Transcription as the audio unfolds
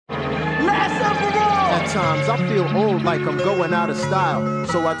Sometimes I feel old, like I'm going out of style.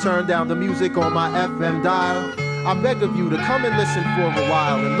 So I turn down the music on my FM dial. I beg of you to come and listen for a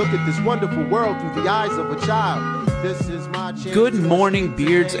while and look at this wonderful world through the eyes of a child. This is my chance. Good morning,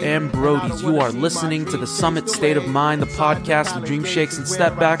 Beards and Brodies. You are listening to the Summit State of Mind, the podcast of Dream Shakes and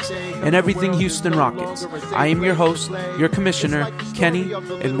Stepbacks and everything Houston Rockets. I am your host, your commissioner, Kenny,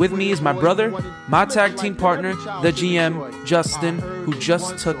 and with me is my brother, my tag team partner, the GM, Justin, who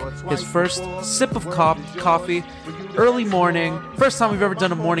just took his first sip of coffee. Early morning. First time we've ever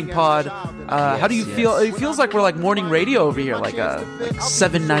done a morning pod. How do you feel? It feels like we're like morning radio over here, like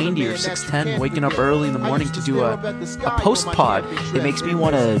 790 or 610, waking up early in the morning to do a post pod. It makes me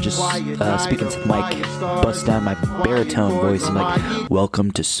want to just speak into the mic, bust down my baritone voice and like,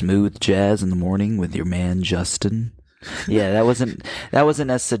 welcome to smooth jazz in the morning with your man Justin. Yeah, that wasn't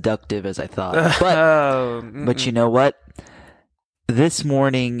as seductive as I thought. But you know what? This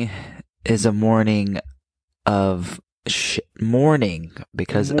morning is a morning of mourning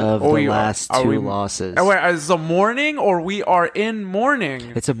because of the last two losses. Is it a morning or we are in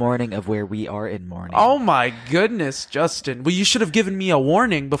mourning? It's a morning of where we are in mourning. Oh my goodness, Justin. Well, you should have given me a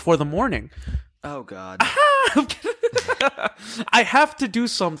warning before the morning. Oh God. I have to do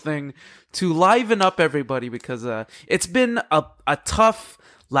something to liven up everybody because it's been a tough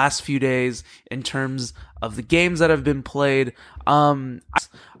last few days in terms of the games that have been played.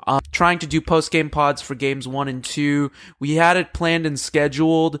 Trying to do post-game pods for games 1 and 2. We had it planned and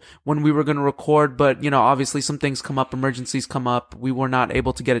scheduled when we were going to record, but, obviously some things come up, emergencies come up. We were not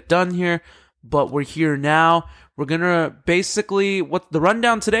able to get it done here, but we're here now. We're going to basically, what the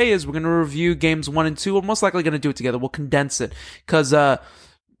rundown today is, we're going to review games 1 and 2. We're most likely going to do it together. We'll condense it because,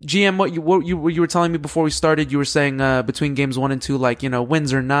 GM, what you were telling me before we started, you were saying, between games 1 and 2, like,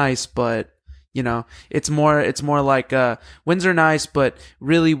 wins are nice, but it's more like wins are nice, but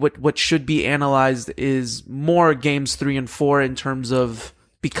really what should be analyzed is more games 3 and 4 in terms of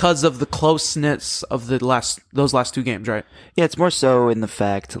because of the closeness of those last two games, right? Yeah, it's more so in the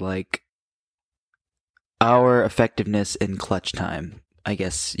fact like our effectiveness in clutch time, I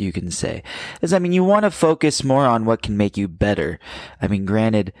guess you can say. You want to focus more on what can make you better.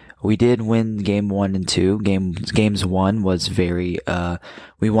 Granted, we did win game 1 and 2. Games 1 was very,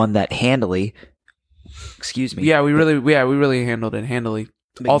 we won that handily. Excuse me. Yeah, we really handled it handily.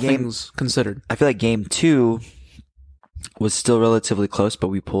 All things considered. I feel like game 2 was still relatively close, but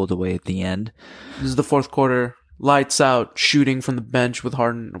we pulled away at the end. This is the fourth quarter. Lights out, shooting from the bench with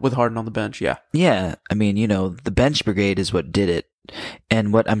Harden on the bench. Yeah. Yeah. The bench brigade is what did it.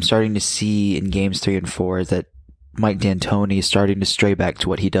 And what I'm starting to see in games 3 and 4 is that Mike D'Antoni is starting to stray back to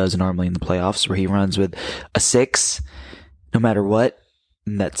what he does normally in the playoffs, where he runs with a 6, no matter what,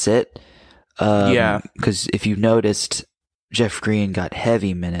 and that's it. Yeah. Because if you noticed, Jeff Green got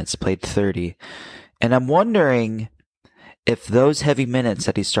heavy minutes, played 30. And I'm wondering if those heavy minutes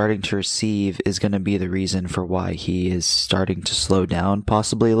that he's starting to receive is going to be the reason for why he is starting to slow down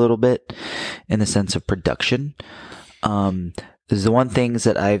possibly a little bit in the sense of production. There's the one things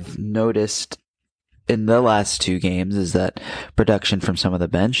that I've noticed in the last 2 games is that production from some of the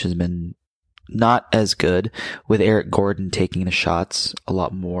bench has been not as good, with Eric Gordon taking the shots a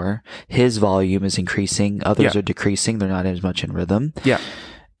lot more. His volume is increasing. Others are decreasing. They're not as much in rhythm. Yeah.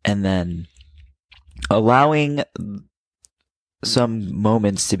 And then allowing some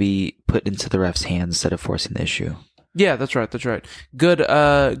moments to be put into the ref's hands instead of forcing the issue. Yeah, that's right.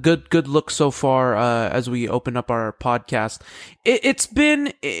 Good look so far as we open up our podcast. It's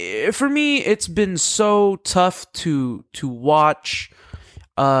been for me. It's been so tough to watch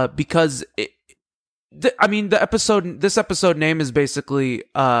because this episode name is basically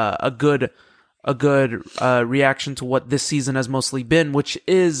a good reaction to what this season has mostly been, which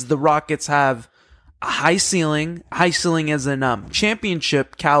is the Rockets have a high ceiling as in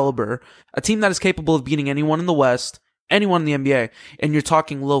championship caliber, a team that is capable of beating anyone in the West, anyone in the NBA, and you're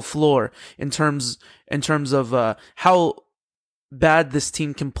talking low floor in terms of how bad this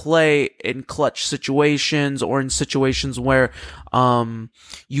team can play in clutch situations or in situations where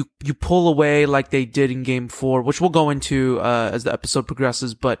you pull away like they did in game 4, which we'll go into as the episode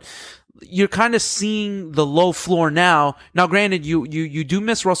progresses, but you're kind of seeing the low floor now. Now, granted, you do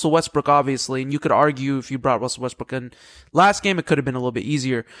miss Russell Westbrook, obviously, and you could argue if you brought Russell Westbrook in last game, it could have been a little bit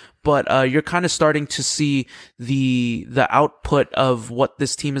easier, but you're kind of starting to see the output of what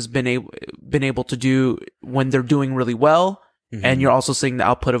this team has been able to do when they're doing really well. Mm-hmm. And you're also seeing the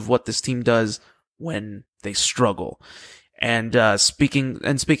output of what this team does when they struggle. And speaking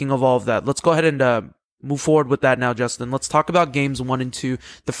of all of that, let's go ahead and move forward with that now, Justin. Let's talk about games 1 and 2.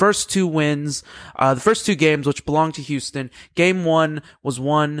 The first two wins, the first two games, which belong to Houston. Game 1 was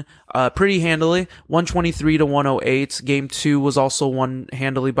won, pretty handily, 123-108. Game 2 was also won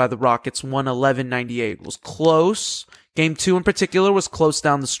handily by the Rockets, 111-98. It was close. Game 2 in particular was close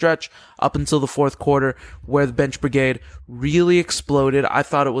down the stretch up until the fourth quarter, where the bench brigade really exploded. I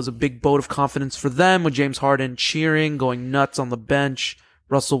thought it was a big vote of confidence for them, with James Harden cheering, going nuts on the bench.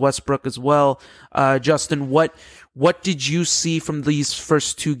 Russell Westbrook as well. Justin, what did you see from these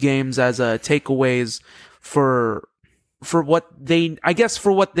first two games as takeaways for what they, I guess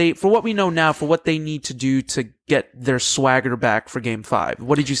for what we know now, for what they need to do to get their swagger back for Game 5?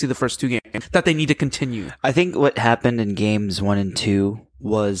 What did you see the first two games that they need to continue? I think what happened in games 1 and 2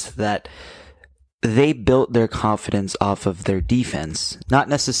 was that they built their confidence off of their defense, not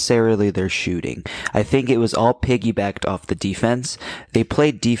necessarily their shooting. I think it was all piggybacked off the defense. They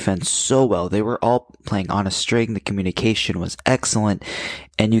played defense so well. They were all playing on a string. The communication was excellent,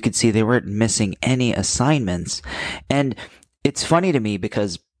 and you could see they weren't missing any assignments. And it's funny to me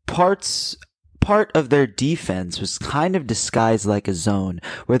because part of their defense was kind of disguised like a zone,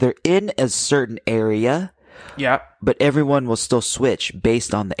 where they're in a certain area, yeah, but everyone will still switch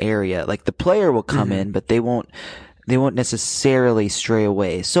based on the area. Like the player will come in, but they won't necessarily stray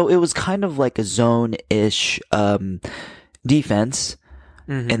away. So it was kind of like a zone-ish defense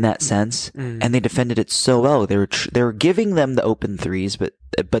in that sense, and they defended it so well. They were giving them the open threes,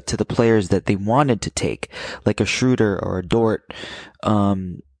 but to the players that they wanted to take, like a Schroeder or a Dort.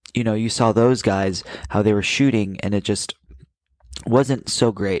 You saw those guys, how they were shooting, and it just wasn't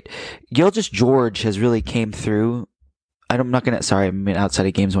so great. Gilgeous-George has really came through. Outside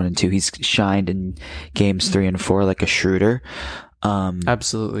of games 1 and 2, he's shined in games 3 and 4 like a Schroeder.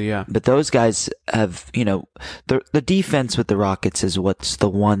 Absolutely, yeah. But those guys have, the defense with the Rockets is what's the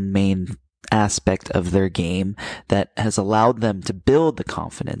one main aspect of their game that has allowed them to build the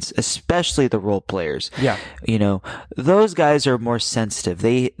confidence, especially the role players. Yeah. Those guys are more sensitive.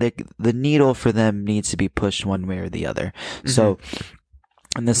 The needle for them needs to be pushed one way or the other. So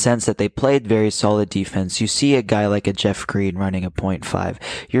in the sense that they played very solid defense, you see a guy like a Jeff Green running a 0.5.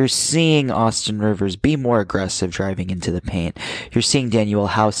 You're seeing Austin Rivers be more aggressive driving into the paint. You're seeing Daniel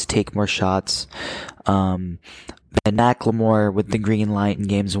House take more shots. Ben McLemore with the green light in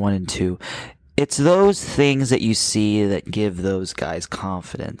games 1 and 2. It's those things that you see that give those guys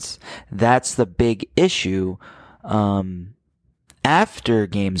confidence. That's the big issue after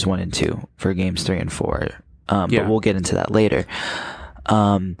games 1 and 2 for games 3 and 4. But we'll get into that later.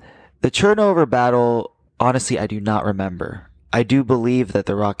 The turnover battle, honestly, I do not remember. I do believe that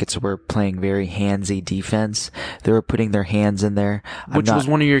the Rockets were playing very handsy defense. They were putting their hands in there. Which was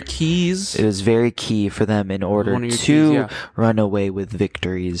one of your keys. It was very key for them in order to run away with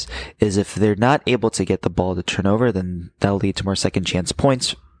victories, is if they're not able to get the ball to turnover, then that'll lead to more second chance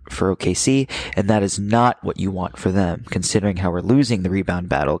points for OKC, and that is not what you want for them, considering how we're losing the rebound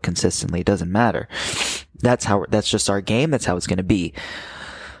battle consistently. It doesn't matter. That's just our game. That's how it's going to be.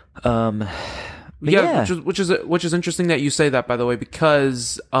 Which is interesting that you say that, by the way,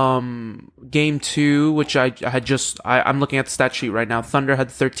 because game 2, which I'm looking at the stat sheet right now, Thunder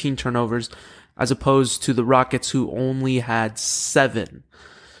had 13 turnovers as opposed to the Rockets, who only had 7.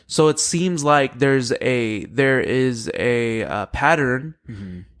 So it seems like there is a pattern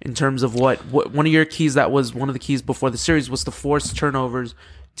in terms of what one of your keys, that was one of the keys before the series, was to force turnovers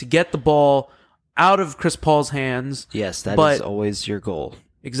to get the ball out of Chris Paul's hands. Yes, that is always your goal.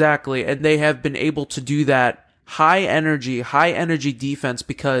 Exactly, and they have been able to do that high energy defense,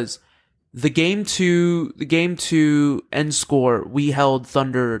 because the game two end score, we held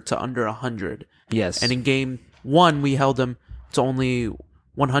Thunder to under 100. Yes, and in game 1 we held them to only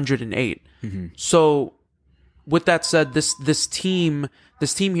 108. So, with that said, this team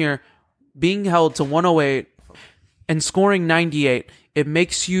here being held to 108 and scoring 98, it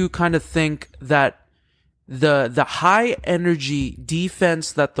makes you kind of think that the high energy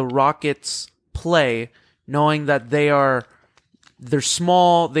defense that the Rockets play, knowing that they're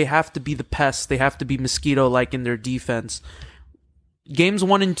small, they have to be the pest, they have to be mosquito-like in their defense. Games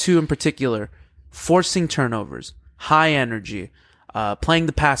 1 and 2 in particular, forcing turnovers, high energy, playing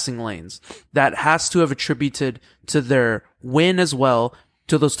the passing lanes, that has to have attributed to their win as well,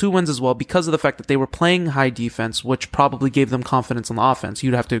 to those 2 wins as well, because of the fact that they were playing high defense, which probably gave them confidence on the offense.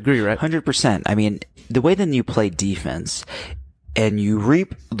 You'd have to agree, right? 100%. I mean, the way that you play defense, and you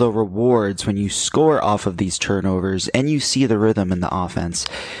reap the rewards when you score off of these turnovers, and you see the rhythm in the offense,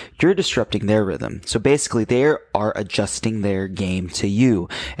 you're disrupting their rhythm. So basically, they are adjusting their game to you,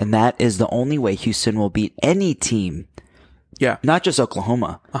 and that is the only way Houston will beat any team. Yeah. Not just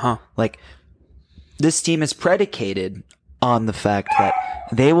Oklahoma. Uh-huh. Like, this team is predicated on the fact that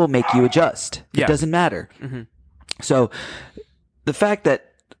they will make you adjust. Yeah. It doesn't matter. So the fact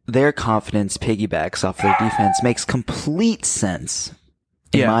that their confidence piggybacks off their defense makes complete sense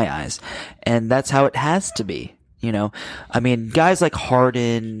in my eyes. And that's how it has to be. You know, I mean, guys like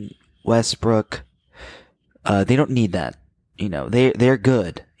Harden, Westbrook, they don't need that. You know, they're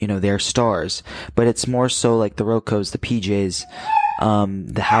good. You know, they're stars. But it's more so like the Rocos, the PJs,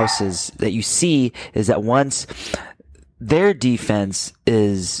 the Houses that you see is that once their defense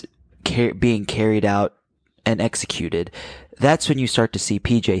is being carried out and executed, that's when you start to see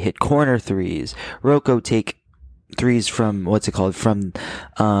PJ hit corner threes, Rocco take threes from, from,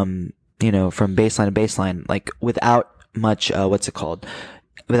 from baseline to baseline, like without much,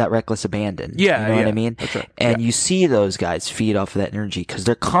 without reckless abandon. Yeah. You know what I mean? That's right. And you see those guys feed off of that energy because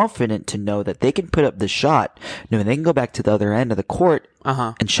they're confident to know that they can put up the shot, they can go back to the other end of the court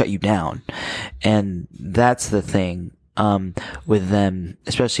and shut you down. And that's the thing. With them,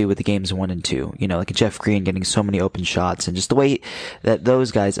 especially with the games 1 and 2, like a Jeff Green getting so many open shots and just the way that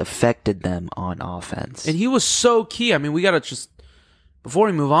those guys affected them on offense. And he was so key. I mean, we got to before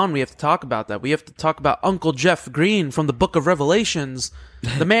we move on, we have to talk about that. We have to talk about Uncle Jeff Green from the Book of Revelations.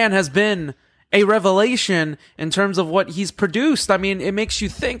 The man has been a revelation in terms of what he's produced. I mean, it makes you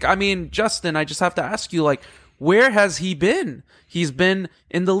think. I mean, Justin, I just have to ask you, where has he been? He's been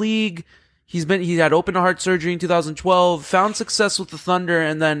in the league. He had open heart surgery in 2012, found success with the Thunder,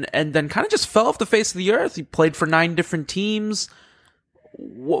 and then kind of just fell off the face of the earth. He played for 9 different teams.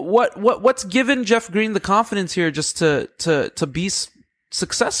 What's given Jeff Green the confidence here just to be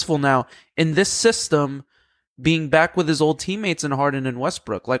successful now in this system, being back with his old teammates in Harden and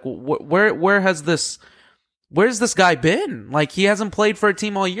Westbrook? Where's this guy been? He hasn't played for a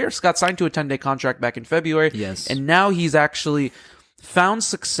team all year. Got signed to a 10-day contract back in February. Yes. And now he's actually found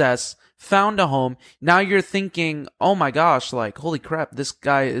success, found a home. Now you're thinking, oh my gosh, holy crap, this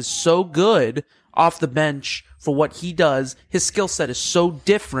guy is so good off the bench for what he does. His skill set is so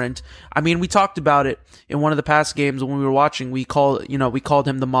different. I mean, we talked about it in one of the past games when we were watching. We called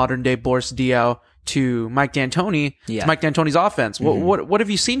him the modern day Boris Diaw to Mike D'Antoni. Yeah. To Mike D'Antoni's offense. What have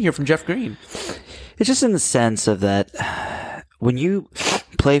you seen here from Jeff Green? It's just in the sense of that when you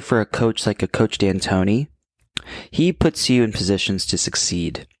play for a coach like a Coach D'Antoni, he puts you in positions to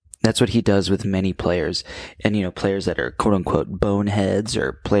succeed. That's what he does with many players. And, players that are quote unquote boneheads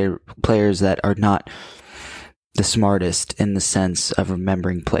or players that are not the smartest in the sense of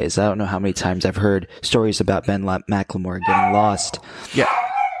remembering plays. I don't know how many times I've heard stories about Ben McLemore getting lost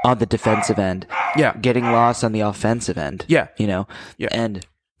on the defensive end. Yeah. Getting lost on the offensive end. Yeah. Yeah. And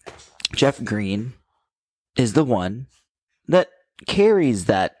Jeff Green is the one that carries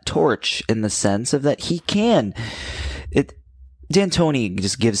that torch in the sense of that he can. D'Antoni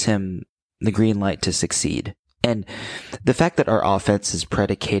just gives him the green light to succeed. And the fact that our offense is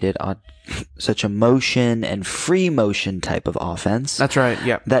predicated on such a motion and free motion type of offense. That's right.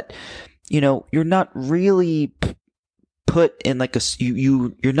 Yeah. That, you're not really put in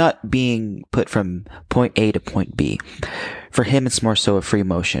you're not being put from point A to point B. For him, it's more so a free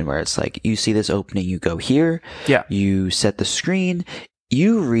motion where it's you see this opening, you go here. Yeah. You set the screen,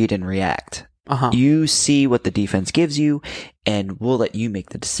 you read and react. You see what the defense gives you, and we'll let you make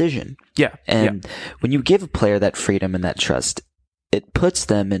the decision. Yeah. And when you give a player that freedom and that trust, it puts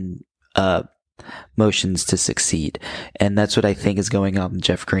them in motions to succeed. And that's what I think is going on with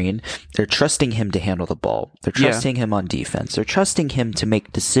Jeff Green. They're trusting him to handle the ball. They're trusting him on defense. They're trusting him to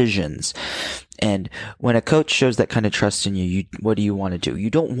make decisions. And when a coach shows that kind of trust in you, what do you want to do? You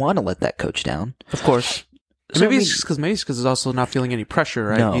don't want to let that coach down. Of course. So, maybe it's just because he's also not feeling any pressure,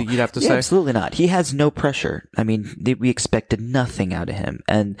 right? No. You'd have to say. Absolutely not. He has no pressure. I mean, we expected nothing out of him.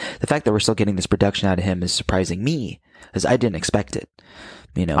 And the fact that we're still getting this production out of him is surprising me, because I didn't expect it.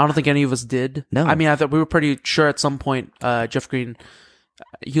 I don't think any of us did. No. I mean, I thought we were pretty sure at some point, Jeff Green,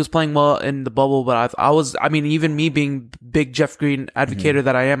 he was playing well in the bubble, but even me being big Jeff Green advocator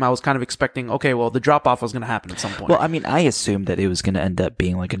that I am, I was kind of expecting, okay, well, the drop-off was going to happen at some point. Well, I mean, I assumed that it was going to end up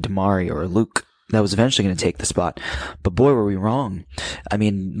being like a Damari or a Luke that was eventually going to take the spot. But boy, were we wrong. I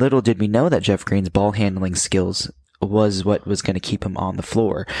mean, little did we know that Jeff Green's ball handling skills was what was going to keep him on the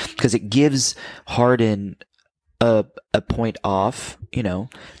floor, because it gives Harden a point off,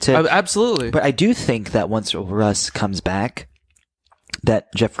 absolutely. But I do think that once Russ comes back,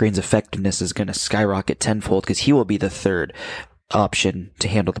 that Jeff Green's effectiveness is going to skyrocket tenfold, because he will be the third option to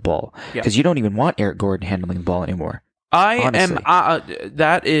handle the ball. Because you don't even want Eric Gordon handling the ball anymore.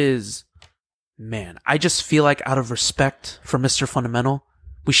 That is, man, I just feel like out of respect for Mr. Fundamental,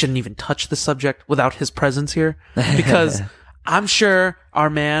 we shouldn't even touch the subject without his presence here, because I'm sure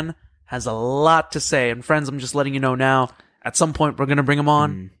our man has a lot to say. And friends, I'm just letting you know now, at some point we're going to bring him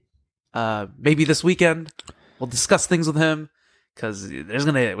on. Maybe this weekend. We'll discuss things with him because there's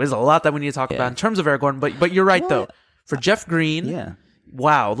a lot that we need to talk about in terms of Eric Gordon. But you're right, though. For Jeff Green,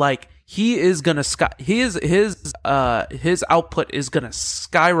 wow, like he is going to his output is going to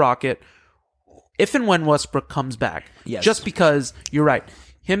skyrocket if and when Westbrook comes back. Yes. Just because you're right.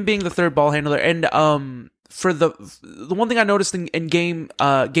 Him being the third ball handler, and for the one thing I noticed in game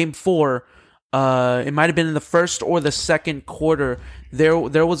 4, it might have been in the first or the second quarter, there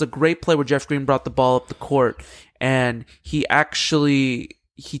was a great play where Jeff Green brought the ball up the court, and he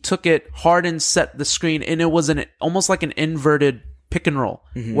took it, Harden set the screen, and it was almost like an inverted pick and roll,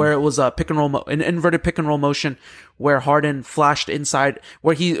 where it was a an inverted pick and roll motion where Harden flashed inside,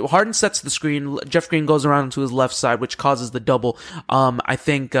 where Harden sets the screen, Jeff Green goes around to his left side, which causes the double. I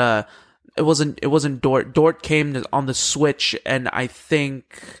think it wasn't Dort. Dort came on the switch, and I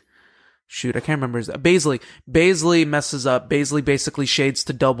think, shoot, I can't remember his Baisley messes up. Baisley basically shades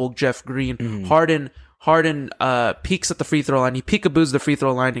to double Jeff Green. Harden peeks at the free throw line. He peekaboos the free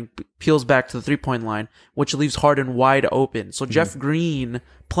throw line and peels back to the 3-point line, which leaves Harden wide open. So Jeff Green,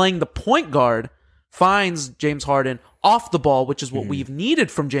 playing the point guard, finds James Harden off the ball, which is what we've needed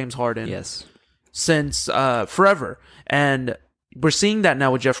from James Harden since forever. And we're seeing that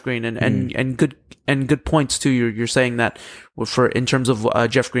now with Jeff Green, and good points too. You're saying that in terms of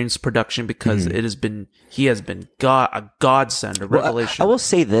Jeff Green's production, because he has been a godsend, a revelation. I will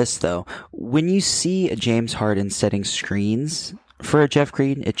say this though: when you see a James Harden setting screens for a Jeff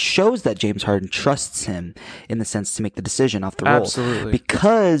Green, it shows that James Harden trusts him in the sense to make the decision off the roll. Absolutely.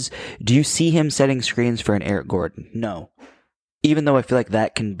 Because do you see him setting screens for an Eric Gordon? No. Even though I feel like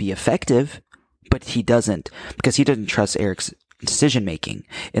that can be effective, but he doesn't, because he doesn't trust Eric's decision making,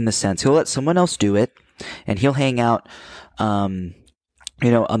 in the sense he'll let someone else do it, and he'll hang out on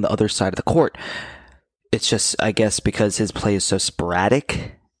the other side of the court. It's just, I guess, because his play is so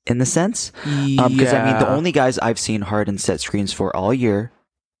sporadic in the sense, because I mean the only guys I've seen Harden set screens for all year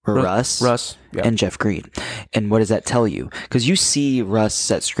were Russ and Jeff Green. And what does that tell you? Because you see Russ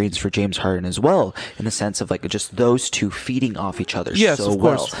set screens for James Harden as well, in the sense of like just those two feeding off each other so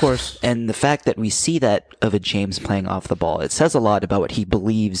well. Of course. And the fact that we see that of a James playing off the ball, it says a lot about what he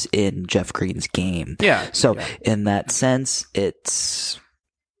believes in Jeff Green's game. Yeah. So in that sense, it's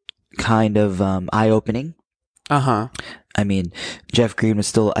kind of eye-opening. I mean, Jeff Green was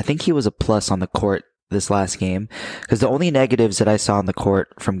still, I think he was a plus on the court this last game, because the only negatives that I saw on the court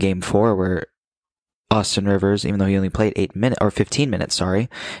from game 4 were Austin Rivers, even though he only played 15 minutes,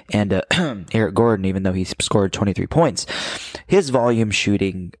 and Eric Gordon, even though he scored 23 points. His volume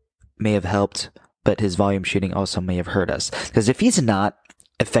shooting may have helped, but his volume shooting also may have hurt us, because if he's not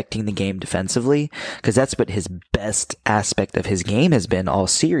affecting the game defensively, because that's what his best aspect of his game has been all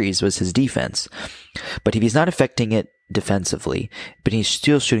series, was his defense. But if he's not affecting it defensively, but he's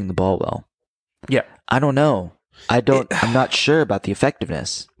still shooting the ball well, I don't know. I'm not sure about the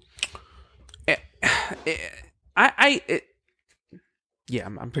effectiveness. I'm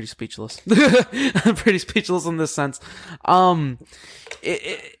pretty speechless. I'm pretty speechless in this sense. The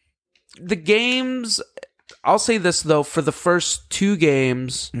games, I'll say this though, for the first 2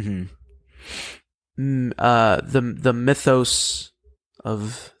 games, the mythos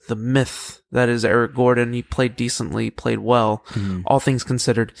of the myth that is Eric Gordon, he played decently, played well, all things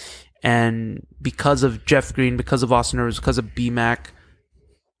considered. And because of Jeff Green, because of Austin Rivers, because of B-Mac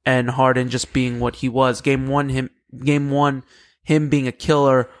and Harden just being what he was, game one, him being a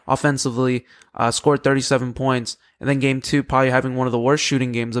killer offensively, scored 37 points. And then game 2, probably having one of the worst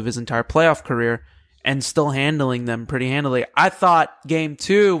shooting games of his entire playoff career and still handling them pretty handily. I thought game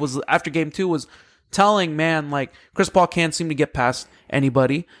 2 was telling, man, like Chris Paul can't seem to get past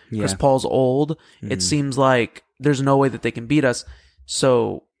anybody. Chris Paul's old. It seems like there's no way that they can beat us.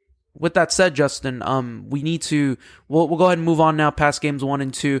 So with that said, Justin, we'll go ahead and move on now past games 1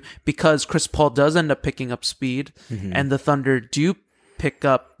 and 2, because Chris Paul does end up picking up speed, and the Thunder do pick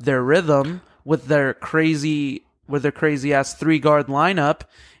up their rhythm with their crazy ass 3-guard lineup,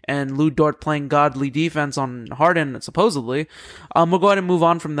 and Lou Dort playing godly defense on Harden, supposedly. We'll go ahead and move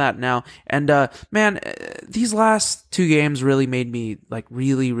on from that now. And, man, these last 2 games really made me, like,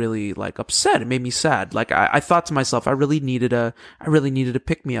 really, really, like, upset. It made me sad. Like, I thought to myself, I really needed a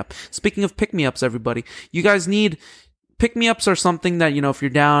pick-me-up. Speaking of pick-me-ups, everybody, you guys need pick-me-ups or something that, if you're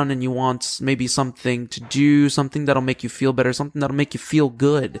down and you want maybe something to do, something that'll make you feel better, something that'll make you feel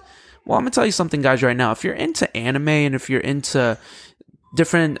good. Well, I'm going to tell you something, guys, right now. If you're into anime and if you're into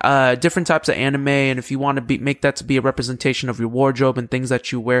different types of anime, and if you want to make that to be a representation of your wardrobe and things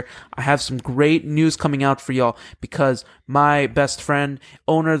that you wear, I have some great news coming out for y'all, because my best friend,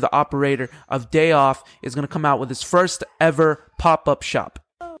 owner, the operator of Day Off, is going to come out with his first ever pop-up shop.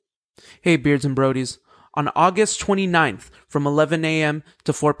 Hey, Beards and Brodies. On August 29th, from 11 a.m.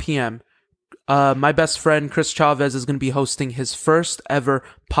 to 4 p.m., my best friend Chris Chavez is going to be hosting his first ever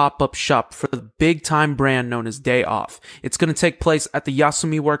pop-up shop for the big-time brand known as Day Off. It's going to take place at the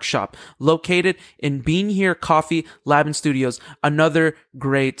Yasumi Workshop, located in Bean Here Coffee Lab and Studios, another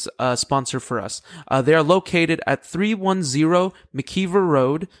great sponsor for us. They are located at 310 McKeever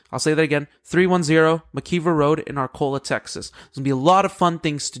Road. I'll say that again, 310 McKeever Road in Arcola, Texas. There's going to be a lot of fun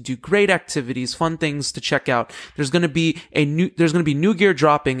things to do, great activities, fun things to check out. There's going to be new gear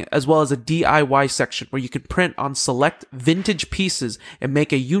dropping, as well as a DIY section where you can print on select vintage pieces and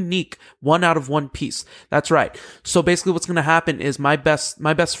make a unique 1-out-of-1 piece. That's right. So basically what's going to happen is my best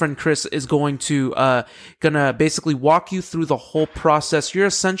friend Chris is going to basically walk you through the whole process. You're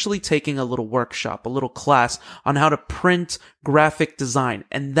essentially taking a little workshop, a little class on how to print graphic design,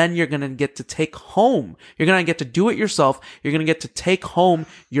 and then you're going to get to take home. You're going to get to do it yourself. You're going to get to take home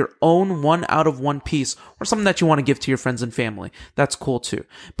your own 1-out-of-1 piece, or something that you want to give to your friends and family. That's cool too.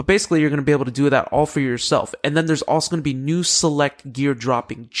 But basically you're going to be able to do that all for yourself. And then there's also going to be new select gear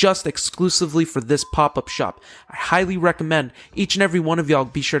dropping just exclusively for this pop-up shop. I highly recommend each and every one of y'all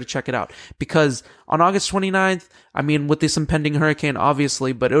be sure to check it out, because on August 29th, I mean, with this impending hurricane,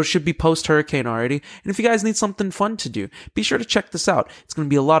 obviously, but it should be post-hurricane already. And if you guys need something fun to do, be sure to check this out. It's going to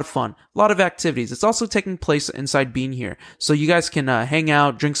be a lot of fun, a lot of activities. It's also taking place inside Bean Here, so you guys can hang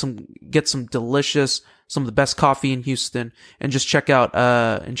out, get some delicious, some of the best coffee in Houston, and just check out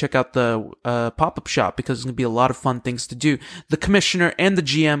the pop-up shop, because there's going to be a lot of fun things to do. The commissioner and the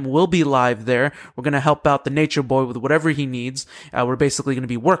GM will be live there. We're going to help out the Nature Boy with whatever he needs. We're basically going to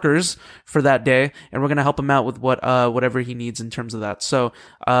be workers for that day, and we're going to help him out with whatever he needs in terms of that. So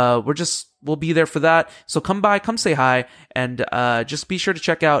we'll be there for that. So come by, come say hi, and just be sure to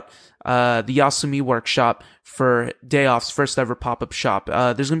check out the Yasumi Workshop for Day Off's first ever pop-up shop.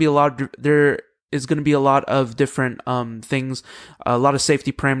 There's going to be a lot of different things, a lot of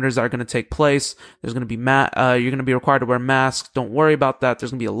safety parameters that are going to take place. There's going to be you're going to be required to wear masks. Don't worry about that.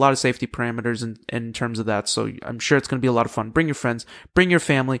 There's going to be a lot of safety parameters in terms of that. So I'm sure it's going to be a lot of fun. Bring your friends, bring your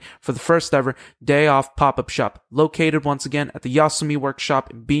family for the first ever Day Off pop-up shop, located once again at the Yasumi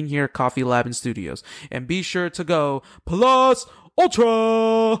Workshop in Bean Here Coffee Lab and Studios. And be sure to go Plus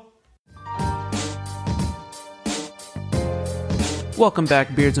Ultra! Welcome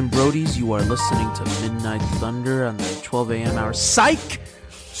back, Beards and Brodies. You are listening to Midnight Thunder on the 12 a.m. hour. Psych!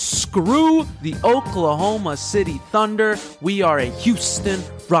 Screw the Oklahoma City Thunder. We are a Houston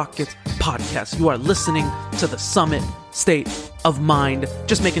Rockets podcast. You are listening to the Summit State of Mind.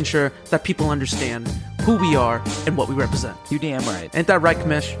 Just making sure that people understand who we are and what we represent. You damn right. Ain't that right,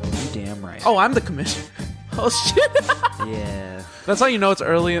 Commish? You damn right. Oh, I'm the Commish. Oh, shit. Yeah. That's how you know it's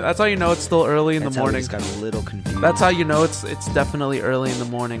early. That's how you know it's still early in the morning. Got a little confused. That's how you know it's definitely early in the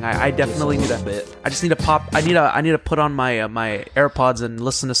morning. I definitely need I just need to pop. I need to put on my my AirPods and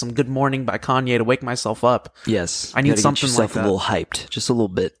listen to some Good Morning by Kanye to wake myself up. Yes. I need something get like that. A little hyped, just a little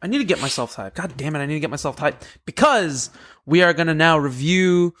bit. I need to get myself hyped. God damn it! I need to get myself hyped, because we are gonna now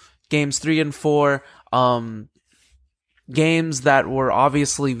review games 3 and 4. Games that were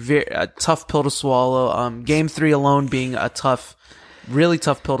obviously a tough pill to swallow. Game 3 alone being a really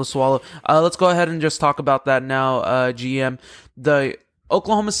tough pill to swallow. Let's go ahead and just talk about that now, GM. The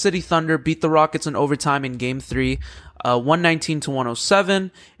Oklahoma City Thunder beat the Rockets in overtime in Game 3,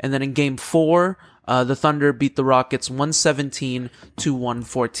 119-107. And then in Game 4, the Thunder beat the Rockets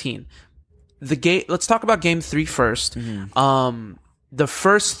 117-114. Let's talk about Game 3 first. Mm-hmm. The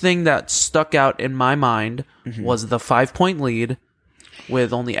first thing that stuck out in my mind was the 5-point lead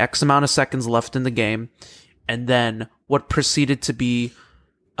with only X amount of seconds left in the game. And then what proceeded to be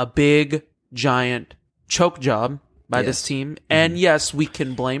a big, giant choke job by this team. And yes, we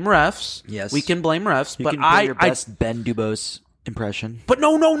can blame refs. Yes. We can blame refs. You but can put your best Ben Dubose impression. But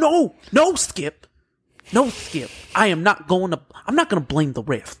no, Skip. No, Skip. I'm not going to blame the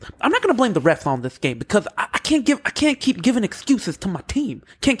ref. I'm not going to blame the ref on this game, because I can't keep giving excuses to my team.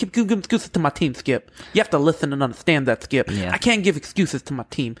 Can't keep giving excuses to my team, Skip. You have to listen and understand that, Skip. Yeah. I can't give excuses to my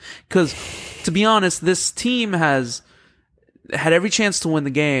team, because, to be honest, this team has had every chance to win the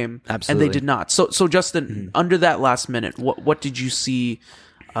game. Absolutely. And they did not. So Justin, under that last minute, what did you see?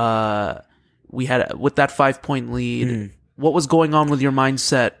 We had with that 5-point lead. What was going on with your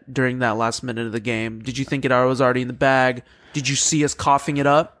mindset during that last minute of the game? Did you think it was already in the bag? Did you see us coughing it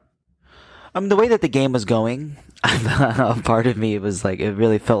up? The way that the game was going, A part of me was like, it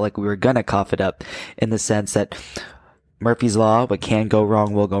really felt like we were gonna cough it up, in the sense that Murphy's Law, what can go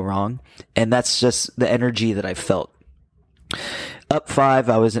wrong will go wrong. And that's just the energy that I felt. Up 5,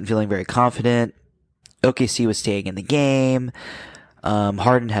 I wasn't feeling very confident. OKC was staying in the game.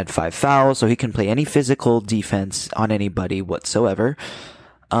 Harden had 5 fouls, so he can play any physical defense on anybody whatsoever.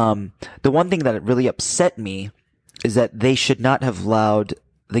 The one thing that really upset me is that they should not have allowed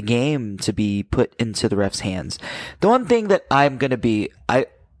the game to be put into the refs' hands. The one thing that I'm going to be, I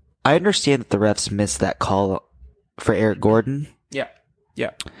understand that the refs missed that call for Eric Gordon. Yeah.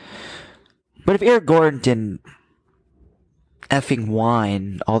 Yeah. But if Eric Gordon didn't effing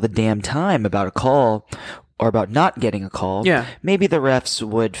whine all the damn time about a call or about not getting a call, maybe the refs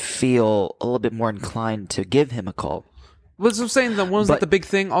would feel a little bit more inclined to give him a call. Was I'm saying that wasn't the big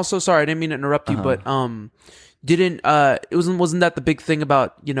thing? Also, sorry, I didn't mean to interrupt you, but wasn't that the big thing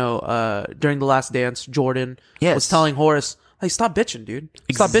about during the Last Dance, Jordan was telling Horace, "Hey, stop bitching, dude.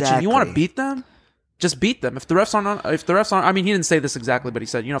 Stop bitching. You want to beat them? Just beat them. If the refs aren't, I mean, he didn't say this exactly, but he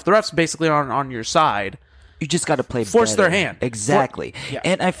said, if the refs basically aren't on your side, you just got to play force better. their hand. Exactly.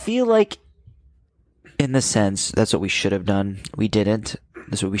 And I feel like, in the sense, that's what we should have done. We didn't.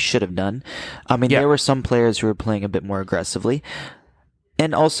 That's what we should have done. I mean, there were some players who were playing a bit more aggressively.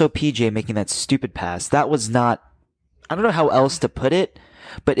 And also PJ making that stupid pass. That was not, I don't know how else to put it,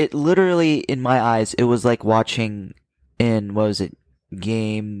 but it literally, in my eyes, it was like watching in, what was it,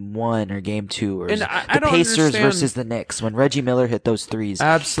 game 1 or game 2 or the Pacers versus the Knicks when Reggie Miller hit those threes.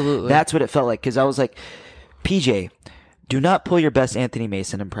 Absolutely. That's what it felt like, because I was like, PJ, do not pull your best Anthony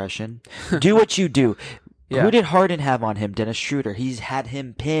Mason impression. Do what you do. Who did Harden have on him? Dennis Schroeder. He's had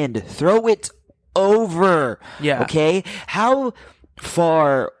him pinned. Throw it over. Yeah. Okay? How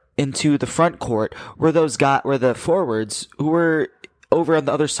far into the front court were the forwards who were over on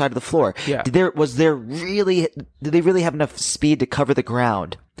the other side of the floor? Yeah. Did they really have enough speed to cover the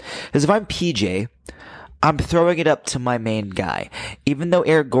ground? Because if I'm PJ, I'm throwing it up to my main guy. Even though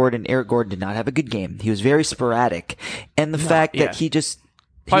Eric Gordon did not have a good game. He was very sporadic. And the fact that he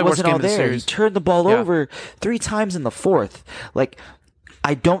wasn't all there. He turned the ball over 3 times in the fourth. Like,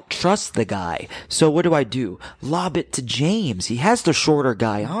 I don't trust the guy. So what do? Lob it to James. He has the shorter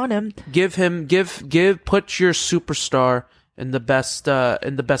guy on him. Put your superstar in the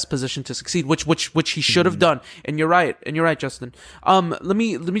best position to succeed, which he should have done. And you're right, Justin. Let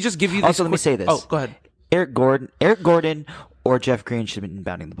me just give you this. Also, let me say this. Oh, go ahead. Eric Gordon or Jeff Green should have been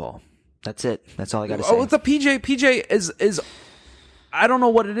inbounding the ball. That's it. That's all I got to say. Oh, the PJ is I don't know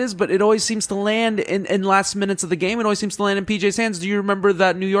what it is, but it always seems to land in last minutes of the game. It always seems to land in PJ's hands. Do you remember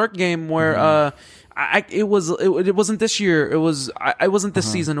that New York game where it wasn't this year. It wasn't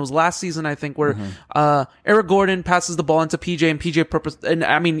this season. It was last season, I think, where Eric Gordon passes the ball into PJ, and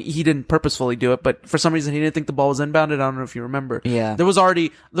PJ he didn't purposefully do it, but for some reason he didn't think the ball was inbounded. I don't know if you remember. Yeah, there was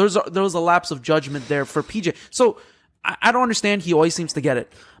a lapse of judgment there for PJ. So I don't understand. He always seems to get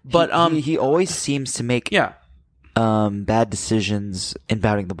it, but he always seems to make bad decisions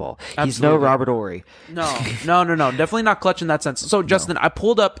inbounding the ball. Absolutely. He's no Robert Ory. No. Definitely not clutch in that sense. So Justin, I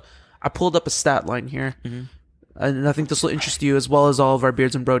pulled up a stat line here. Mm-hmm. And I think this will interest you as well as all of our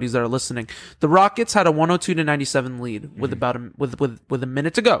Beards and Brodies that are listening. The Rockets had a 102-97 lead with about with a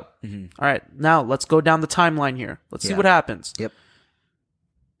minute to go. Mm-hmm. All right, now let's go down the timeline here. Let's see what happens. Yep.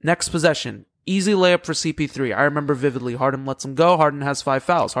 Next possession. Easy layup for CP3. I remember vividly. Harden lets him go. Harden has 5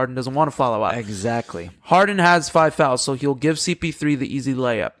 fouls. Harden doesn't want to follow up. Exactly. Harden has 5 fouls, so he'll give CP3 the easy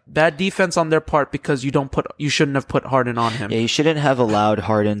layup. Bad defense on their part because you shouldn't have put Harden on him. Yeah, you shouldn't have allowed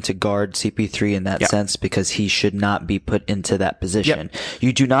Harden to guard CP3 in that sense because he should not be put into that position. Yep.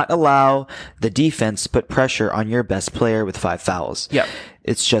 You do not allow the defense to put pressure on your best player with 5 fouls. Yeah.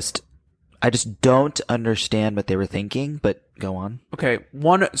 It's just, I just don't understand what they were thinking, but go on. Okay,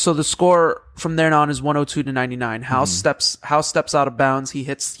 so the score from there on is 102-99. House steps out of bounds. He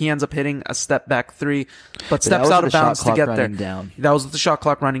ends up hitting a step back 3, but steps out of bounds to get there. That was with the shot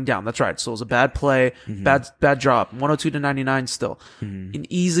clock running down. That's right. So it was a bad play, bad job. 102-99 still. An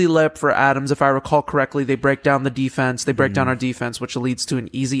easy layup for Adams, if I recall correctly. They break down the defense. They break down our defense, which leads to an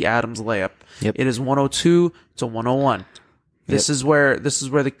easy Adams layup. Yep. It is 102-101. This is where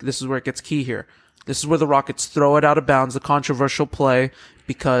it gets key here. This is where the Rockets throw it out of bounds, the controversial play,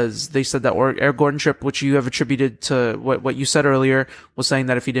 because they said that Eric Gordon trip, which you have attributed to what you said earlier, was saying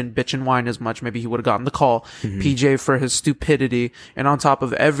that if he didn't bitch and whine as much, maybe he would have gotten the call. PJ for his stupidity. And on top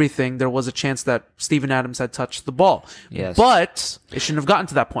of everything, there was a chance that Steven Adams had touched the ball. Yes. But it shouldn't have gotten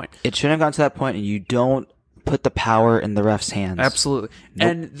to that point. It shouldn't have gotten to that point, and you don't put the power in the ref's hands. Absolutely. Nope.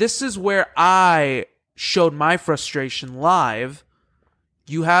 And this is where I showed my frustration live.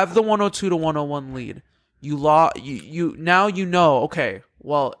 You have the 102-101 lead. Now you know, okay,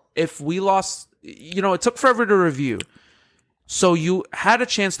 well, if we lost, it took forever to review. So you had a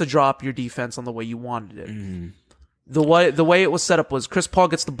chance to draw up your defense on the way you wanted it. Mm-hmm. The way it was set up was Chris Paul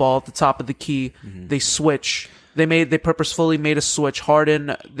gets the ball at the top of the key. Mm-hmm. They switch. They purposefully made a switch.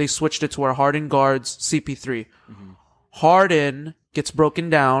 They switched it to where Harden guards CP3. Mm-hmm. Harden gets broken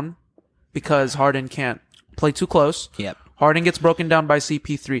down because Harden can't play too close. Yep. Harden gets broken down by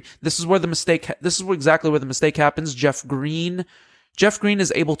CP3. This is exactly where the mistake happens. Jeff Green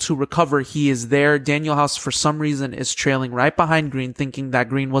is able to recover. He is there. Daniel House, for some reason, is trailing right behind Green, thinking that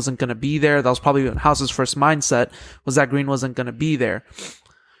Green wasn't going to be there. That was probably House's first mindset, was that Green wasn't going to be there.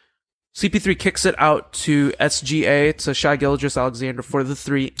 CP3 kicks it out to SGA, to Shai Gilgeous-Alexander for the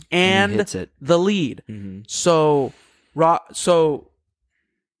 3 and hits it. The lead. Mm-hmm. So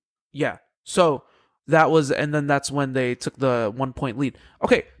that was, and then that's when they took the 1-point lead.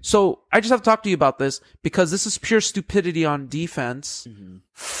 Okay, so I just have to talk to you about this because this is pure stupidity on defense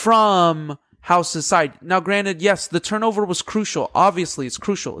from House's side. Now, granted, yes, the turnover was crucial. Obviously, it's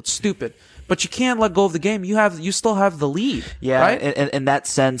crucial. It's stupid. But you can't let go of the game. You still have the lead. Yeah, right? in that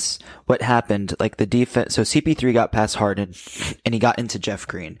sense, what happened, like the defense, so CP3 got past Harden, and he got into Jeff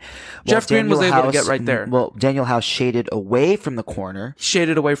Green. Jeff Green was able to get right there. Well, Daniel House shaded away from the corner.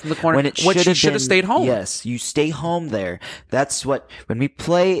 When he should have stayed home. Yes, you stay home there. That's when we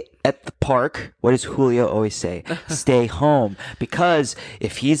play at the park, what does Julio always say? Stay home. Because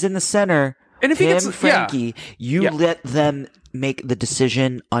if he's in the center, and if he gets Frankie, let them make the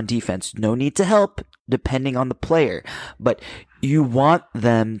decision on defense. No need to help, depending on the player. But you want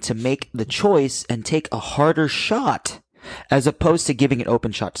them to make the choice and take a harder shot as opposed to giving an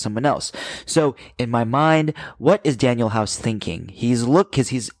open shot to someone else. So in my mind, what is Daniel House thinking? He's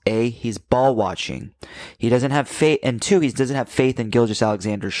ball watching. He doesn't have faith, and 2, he doesn't have faith in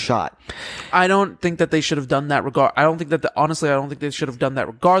Gilgeous-Alexander's shot. I don't think that they should have done that honestly, I don't think they should have done that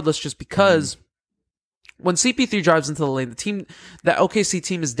regardless, just because when CP3 drives into the lane, that OKC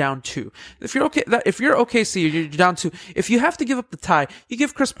team is down 2. If you're OKC, you're down 2. If you have to give up the tie, you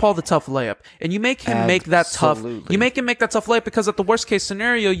give Chris Paul the tough layup, and you make him make that tough. You make him make that tough layup because at the worst case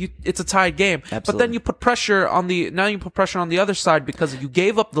scenario, it's a tied game. Absolutely. But then you put pressure on the other side because you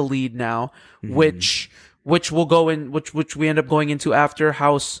gave up the lead now, which we end up going into after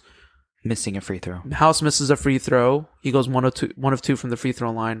House. Missing a free throw. House misses a free throw. He goes 1 of 2 from the free throw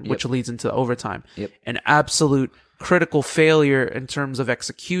line, which leads into overtime. Yep. An absolute critical failure in terms of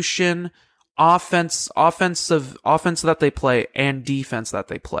execution, offense that they play, and defense that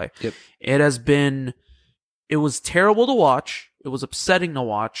they play. Yep. It was terrible to watch. It was upsetting to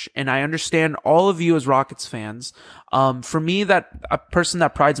watch, and I understand all of you as Rockets fans. For me, that a person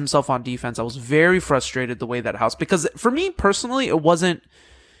that prides himself on defense, I was very frustrated the way that House, because for me personally, it wasn't.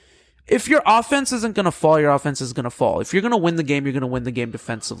 If your offense isn't going to fall, your offense is going to fall. If you're going to win the game, you're going to win the game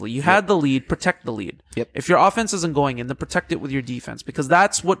defensively. You had the lead, protect the lead. Yep. If your offense isn't going in, then protect it with your defense, because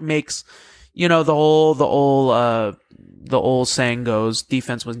that's what makes, the old saying goes,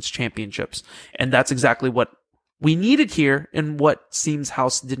 defense wins championships. And that's exactly what we needed here, and what seems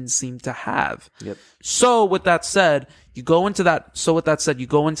House didn't seem to have. Yep. So with that said, you go into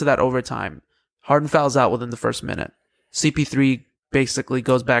that overtime. Harden fouls out within the first minute. CP3 basically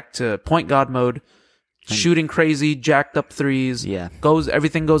goes back to point guard mode, shooting crazy, jacked up threes. Yeah.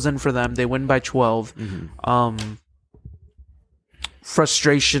 Everything goes in for them. They win by 12. Mm-hmm.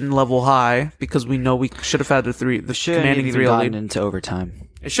 Frustration level high, because we know we should have had the commanding 3 lead into overtime.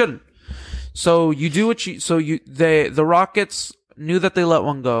 It shouldn't. So the Rockets knew that they let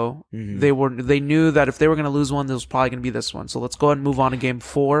one go. Mm-hmm. They knew that if they were going to lose one, it was probably going to be this one. So let's go ahead and move on to game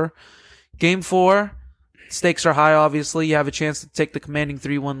 4. Game 4. Stakes are high, obviously. You have a chance to take the commanding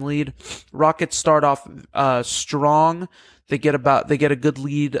 3-1 lead. Rockets start off strong. They get a good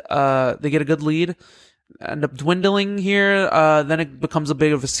lead. End up dwindling here. Then it becomes a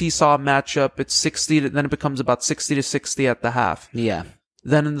bit of a seesaw matchup. It's 60. Then it becomes about 60-60 at the half. Yeah.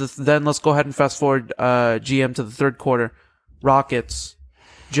 Then let's go ahead and fast forward GM to the third quarter. Rockets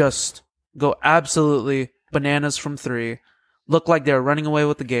just go absolutely bananas from 3. Looked like they were running away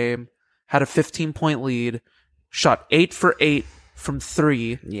with the game. Had a 15-point lead, shot 8 for 8 from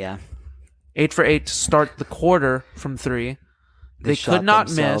 3. Yeah. 8 for 8 to start the quarter from 3. They could not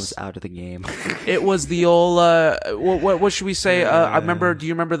miss. Out of the game. It was the old, what should we say? Do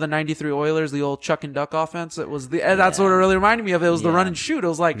you remember the 93 Oilers, the old Chuck and Duck offense? It was that's what it really reminded me of. It was the run and shoot. It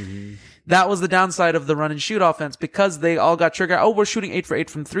was like, that was the downside of the run and shoot offense, because they all got triggered. Oh, we're shooting 8 for 8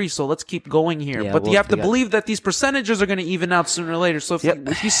 from 3, so let's keep going here. Yeah, but you have to believe that these percentages are going to even out sooner or later. So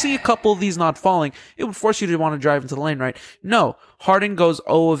if you see a couple of these not falling, it would force you to want to drive into the lane, right? No. Harden goes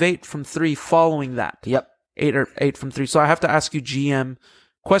 0 of 8 from 3 following that. Yep. 8 from 3. So I have to ask you, GM,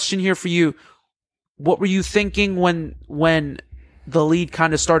 question here for you. What were you thinking when the lead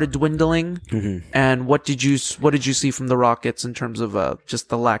kind of started dwindling, and what did you see from the Rockets in terms of just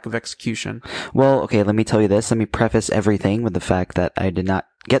the lack of execution? Well, okay, let me tell you this. Let me preface everything with the fact that I did not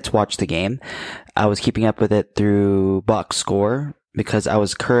get to watch the game. I was keeping up with it through box score because I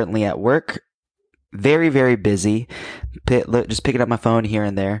was currently at work, very, very busy, just picking up my phone here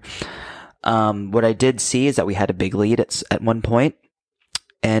and there. What I did see is that we had a big lead at one point,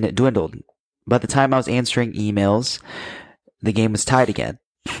 and it dwindled. By the time I was answering emails, the game was tied again.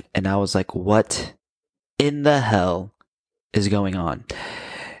 And I was like, what in the hell is going on?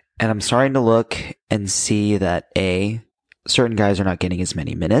 And I'm starting to look and see that A, certain guys are not getting as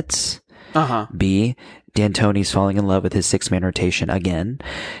many minutes. B, D'Antoni's falling in love with his 6-man rotation again.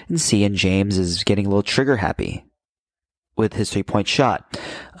 And C, and James is getting a little trigger happy with his 3-point shot.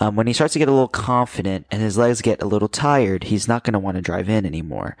 When he starts to get a little confident and his legs get a little tired, he's not going to want to drive in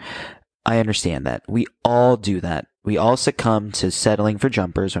anymore. I understand that. We all do that. We all succumb to settling for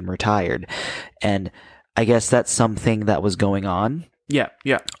jumpers when we're tired. And I guess that's something that was going on. Yeah.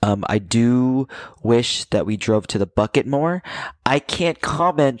 I do wish that we drove to the bucket more. I can't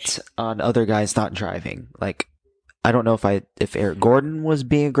comment on other guys not driving. Like, I don't know if Eric Gordon was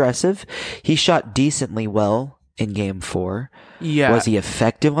being aggressive. He shot decently well in game 4. Yeah. Was he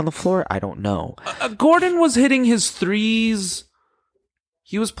effective on the floor? I don't know. Gordon was hitting his threes.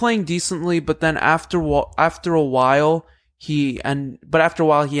 He was playing decently, but then after a while he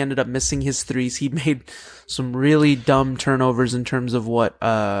ended up missing his threes. He made some really dumb turnovers in terms of what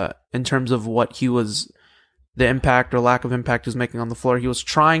he was, the impact or lack of impact he was making on the floor. He was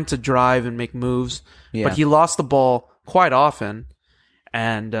trying to drive and make moves, but he lost the ball quite often,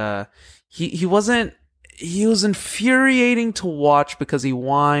 and he was infuriating to watch because he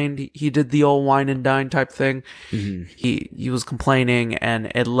whined. He did the old wine and dine type thing. He was complaining,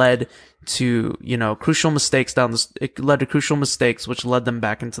 and it led to, crucial mistakes it led to crucial mistakes, which led them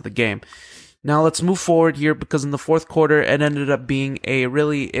back into the game. Now let's move forward here, because in the fourth quarter, it ended up being a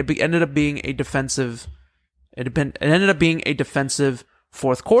defensive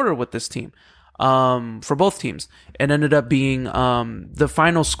fourth quarter with this team. For both teams. It ended up being, the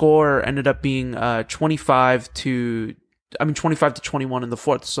final score ended up being 25 to 21 in the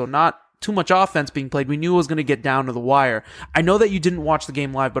fourth. So not too much offense being played. We knew it was going to get down to the wire. I know that you didn't watch the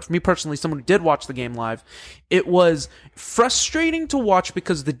game live, but for me personally, someone who did watch the game live, it was frustrating to watch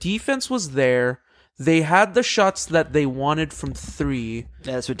because the defense was there. They had the shots that they wanted from 3.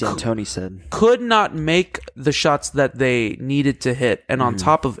 Yeah, that's what D'Antoni said. Could not make the shots that they needed to hit. And on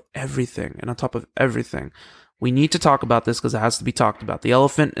top of everything, we need to talk about this because it has to be talked about. The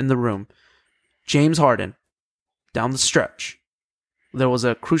elephant in the room. James Harden, down the stretch. There was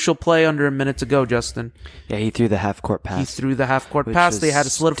a crucial play under a minute to go, Justin. Yeah, he threw the half-court pass. They had to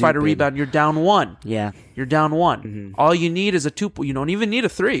solidify the rebound. You're down 1. Yeah. You're down 1. All you need is a 2. You don't even need a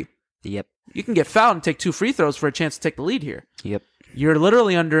 3. Yep. You can get fouled and take 2 free throws for a chance to take the lead here. Yep. You're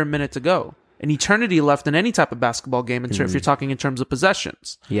literally under a minute to go. An eternity left in any type of basketball game, if you're talking in terms of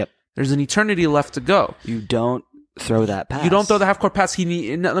possessions. Yep. There's an eternity left to go. You don't throw that pass. You don't throw the half-court pass. Let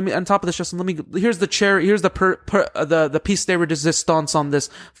me, on top of this, Justin, here's the cherry, here's the piece de resistance on this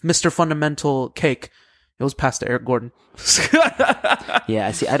Mr. Fundamental cake. It was passed to Eric Gordon. Yeah,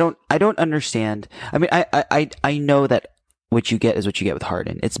 I see. I don't understand. I mean, I know that what you get is what you get with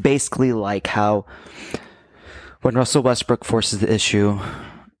Harden. It's basically like how when Russell Westbrook forces the issue,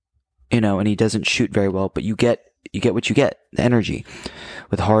 and he doesn't shoot very well, but you get what you get, the energy.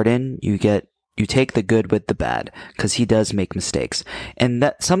 With Harden, you take the good with the bad, because he does make mistakes. And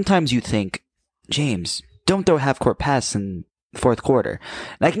that sometimes you think, James, don't throw a half-court pass in the fourth quarter.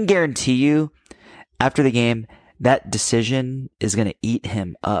 And I can guarantee you, after the game, that decision is going to eat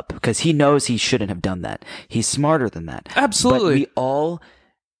him up, because he knows he shouldn't have done that. He's smarter than that. Absolutely. But we all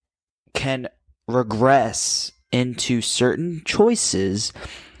can regress into certain choices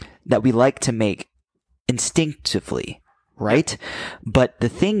that we like to make instinctively, right? But the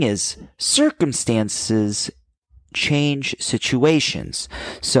thing is, circumstances change situations.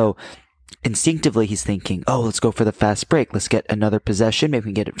 So instinctively he's thinking, oh, let's go for the fast break. Let's get another possession. Maybe we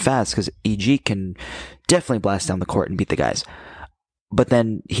can get it fast, because EG can definitely blast down the court and beat the guys. But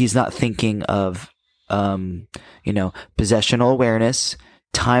then he's not thinking of, possessional awareness,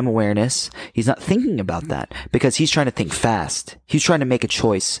 time awareness. He's not thinking about that, because he's trying to think fast. He's trying to make a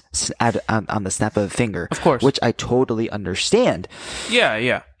choice on the snap of a finger. Of course. Which I totally understand.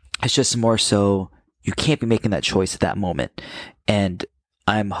 Yeah. It's just more so you can't be making that choice at that moment. And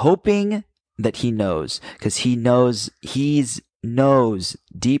I'm hoping that he knows, because he knows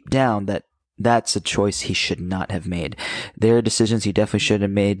deep down that that's a choice he should not have made. There are decisions he definitely should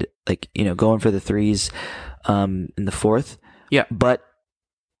have made, like, going for the threes in the fourth. Yeah. But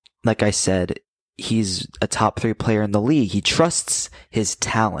like I said, he's a top 3 player in the league. He trusts his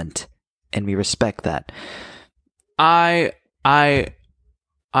talent, and we respect that. I'm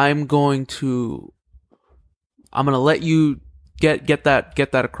going to let you get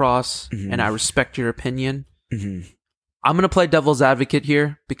that across, Mm-hmm. and I respect your opinion. Mm-hmm. I'm going to play devil's advocate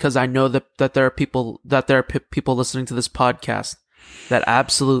here because I know that there are people listening to this podcast that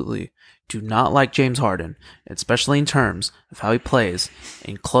absolutely do not like James Harden, especially in terms of how he plays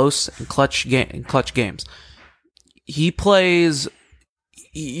in close and clutch games. He plays,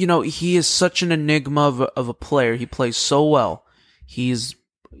 he is such an enigma of a player. He plays so well. He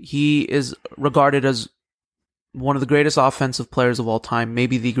is regarded as one of the greatest offensive players of all time,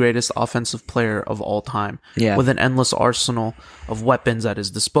 maybe the greatest offensive player of all time, with an endless arsenal of weapons at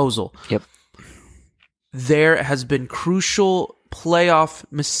his disposal. Yep. There has been crucial playoff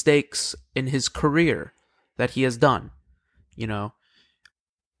mistakes in his career that he has done.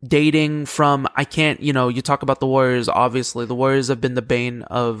 Dating from, you talk about the Warriors, obviously. The Warriors have been the bane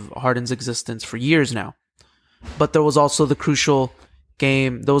of Harden's existence for years now. But there was also the crucial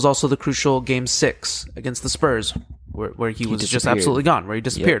game 6 against the Spurs, where he was just absolutely gone, where he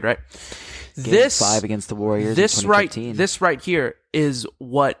disappeared, right? Game 5 against the Warriors. This right here is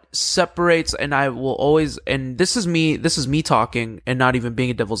what separates, and I will always, and this is me talking and not even being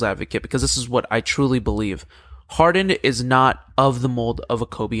a devil's advocate, because this is what I truly believe. Harden is not of the mold of a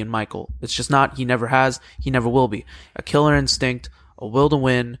Kobe and Michael. It's just not. He never has. He never will be. A killer instinct, a will to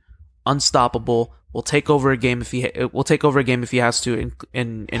win, unstoppable. Will take over a game if he has to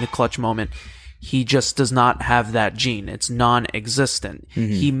in a clutch moment. He just does not have that gene. It's non-existent.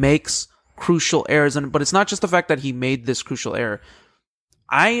 Mm-hmm. He makes crucial errors, but it's not just the fact that he made this crucial error.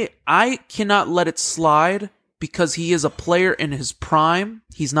 I cannot let it slide because he is a player in his prime.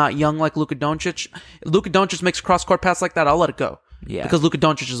 He's not young like Luka Doncic. Luka Doncic makes a cross-court pass like that, I'll let it go. Yeah. Because Luka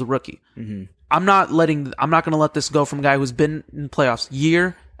Doncic is a rookie. Mm-hmm. I'm not going to let this go from a guy who's been in playoffs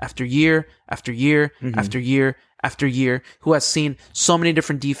year after year after year after year after year, who has seen so many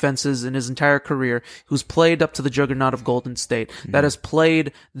different defenses in his entire career, who's played up to the juggernaut of Golden State, who has,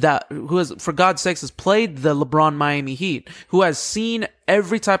 for God's sakes, has played the LeBron Miami Heat, who has seen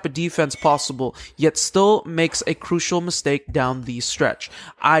every type of defense possible, yet still makes a crucial mistake down the stretch.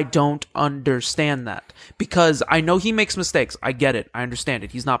 I don't understand that, because I know he makes mistakes. I get it. I understand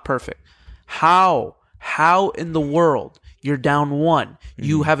it. He's not perfect. How in the world? You're down 1.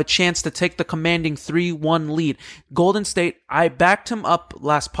 You have a chance to take the commanding 3-1 lead. Golden State, I backed him up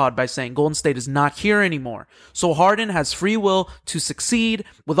last pod by saying Golden State is not here anymore. So Harden has free will to succeed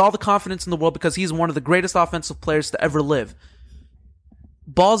with all the confidence in the world because he's one of the greatest offensive players to ever live.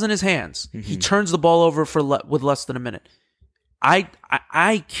 Ball's in his hands. Mm-hmm. He turns the ball over with less than a minute.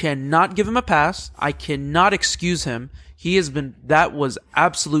 I cannot give him a pass. I cannot excuse him. That was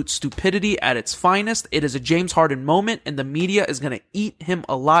absolute stupidity at its finest. It is a James Harden moment, and the media is going to eat him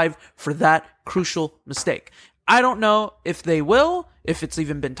alive for that crucial mistake. I don't know if they will, if it's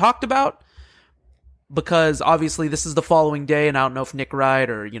even been talked about, because obviously this is the following day, and I don't know if Nick Wright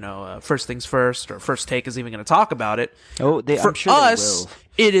or, First Things First or First Take is even going to talk about it. I'm sure us, they will.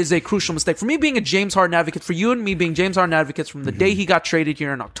 It is a crucial mistake. For me being a James Harden advocate, for you and me being James Harden advocates from the day he got traded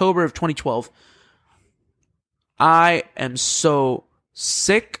here in October of 2012, I am so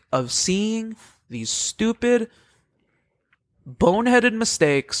sick of seeing these stupid, boneheaded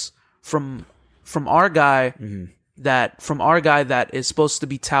mistakes from our guy that is supposed to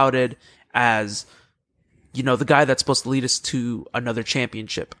be touted as, the guy that's supposed to lead us to another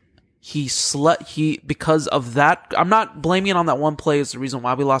championship. Because of that, I'm not blaming it on that one play as the reason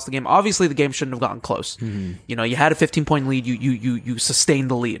why we lost the game. Obviously, the game shouldn't have gotten close. Mm-hmm. You had a 15-point lead. You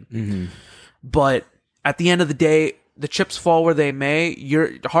sustained the lead. Mm-hmm. But at the end of the day, the chips fall where they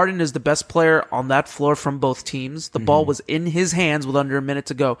may. Harden is the best player on that floor from both teams. The ball was in his hands with under a minute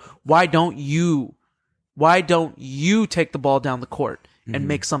to go. Why don't you take the ball down the court and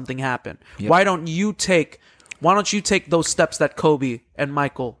make something happen? Yep. Why don't you take those steps that Kobe and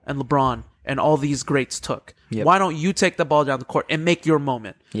Michael and LeBron and all these greats took? Yep. Why don't you take the ball down the court and make your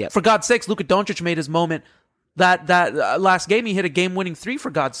moment? Yep. For God's sakes, Luka Doncic made his moment. That last game, he hit a game-winning 3,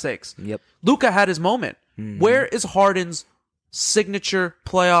 for God's sakes. Yep. Luka had his moment. Mm-hmm. Where is Harden's signature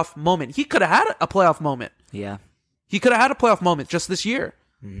playoff moment? He could have had a playoff moment. Yeah. He could have had a playoff moment just this year,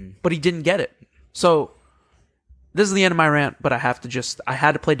 but he didn't get it. So this is the end of my rant, but I had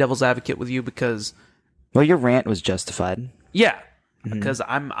to play devil's advocate with you because... Well, your rant was justified. Yeah, because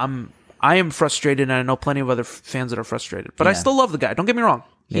I am frustrated, and I know plenty of other fans that are frustrated. But I still love the guy. Don't get me wrong.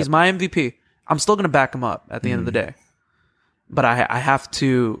 He's my MVP. I'm still going to back him up at the end of the day. But I have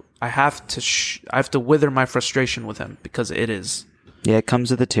to wither my frustration with him because it is. Yeah, it comes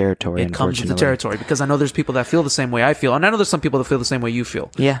with the territory. It comes with the territory because I know there's people that feel the same way I feel, and I know there's some people that feel the same way you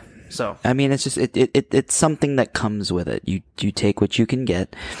feel. Yeah. So I mean, it's just it's something that comes with it. You take what you can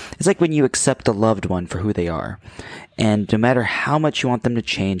get. It's like when you accept a loved one for who they are, and no matter how much you want them to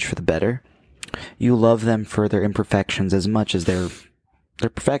change for the better, you love them for their imperfections as much as their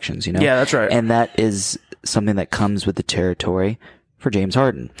perfections. You know? Yeah, that's right. And that is something that comes with the territory for James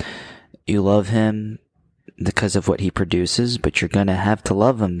Harden. You love him because of what he produces, but you're gonna have to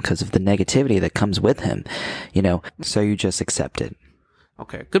love him because of the negativity that comes with him, you know, so you just accept it.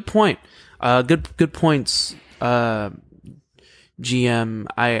 Okay, good point. Good points, GM.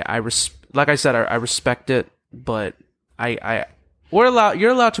 Like I said, I respect it, but you're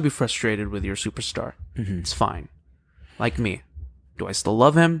allowed to be frustrated with your superstar. It's fine. Like me. Do I still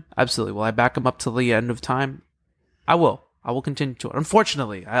love him? Absolutely. Will I back him up till the end of time? I will continue to.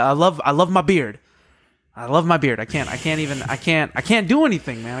 Unfortunately, I love my beard. I love my beard. I can't do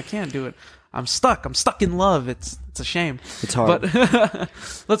anything, man. I can't do it. I'm stuck in love. It's a shame. It's hard. But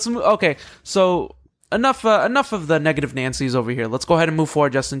let's move. Okay. So enough of the negative Nancy's over here. Let's go ahead and move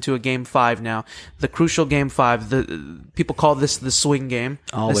forward just into a game 5 now. The crucial game 5. The people call this the swing game.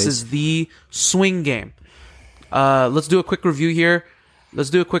 Always. This is the swing game. Let's do a quick review here.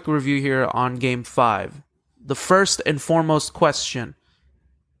 On game 5. The first and foremost question: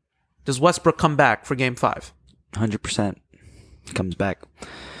 does Westbrook come back for game 5? 100% comes back.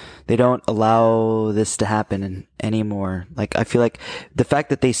 They don't allow this to happen anymore. Like, I feel like the fact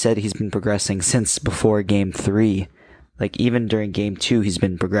that they said he's been progressing since before game 3, like even during game 2, he's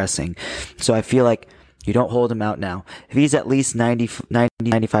been progressing. So I feel like you don't hold him out now. If he's at least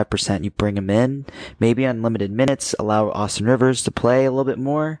 95%, you bring him in, maybe unlimited minutes, allow Austin Rivers to play a little bit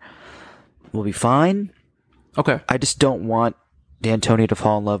more. We'll be fine. Okay. I just don't want D'Antoni to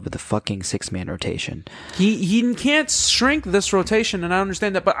fall in love with the fucking 6-man rotation. He can't shrink this rotation, and I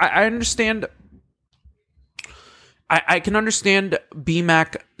understand that, but I understand. I can understand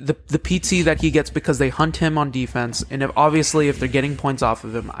BMAC, the PT that he gets because they hunt him on defense, and if they're getting points off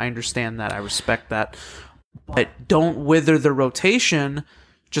of him, I understand that. I respect that. But don't wither the rotation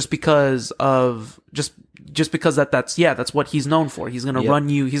just because that's what he's known for. He's gonna run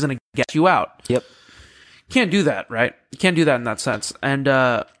you. He's gonna get you out. Yep. Can't do that, right? You can't do that in that sense. And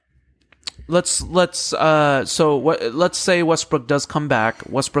let's say Westbrook does come back.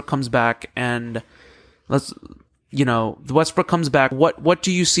 Westbrook comes back, and the Westbrook comes back. What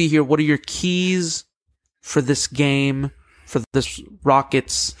do you see here? What are your keys for this game, for this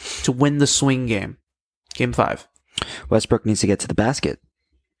Rockets to win the swing game? Game 5. Westbrook needs to get to the basket.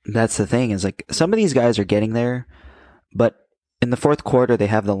 That's the thing, is like some of these guys are getting there, but in the fourth quarter, they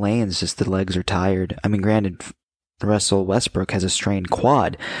have the lanes, just the legs are tired. I mean, granted, Russell Westbrook has a strained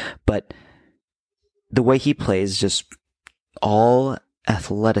quad, but the way he plays, just all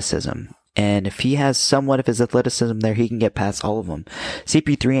athleticism. And if he has somewhat of his athleticism there, he can get past all of them.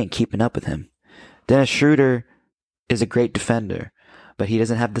 CP3 ain't keeping up with him. Dennis Schroeder is a great defender, but he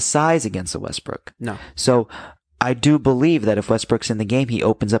doesn't have the size against the Westbrook. No. So I do believe that if Westbrook's in the game, he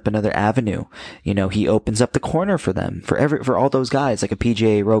opens up another avenue. You know, he opens up the corner for them, for all those guys, like a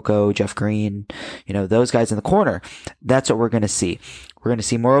PJ Rocco, Jeff Green, those guys in the corner. That's what we're going to see. We're going to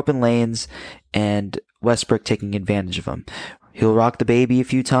see more open lanes and Westbrook taking advantage of them. He'll rock the baby a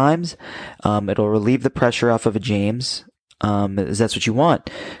few times. It'll relieve the pressure off of a James. That's what you want.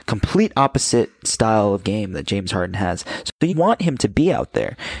 Complete opposite style of game that James Harden has. So you want him to be out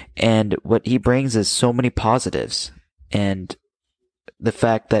there. And what he brings is so many positives. And the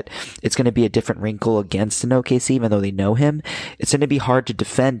fact that it's going to be a different wrinkle against an OKC, even though they know him, it's going to be hard to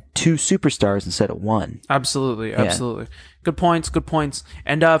defend 2 superstars instead of 1. Absolutely. Good points.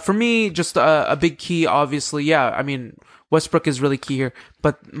 And for me, just a big key, obviously, I mean, Westbrook is really key here,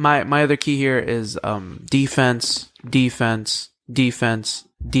 but my other key here is defense.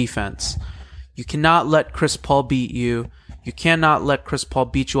 You cannot let Chris Paul beat you. You cannot let Chris Paul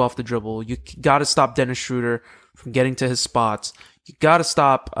beat you off the dribble. You got to stop Dennis Schroeder from getting to his spots. You got to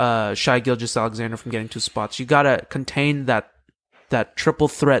stop Shai Gilgeous-Alexander from getting to his spots. You got to contain that triple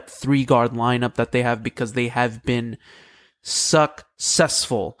threat 3-guard lineup that they have, because they have been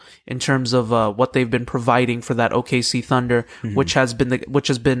successful in terms of what they've been providing for that OKC Thunder, which has been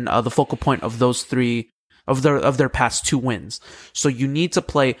the focal point of those 3 of their past 2 wins. So you need to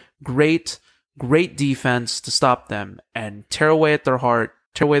play great defense to stop them and tear away at their heart,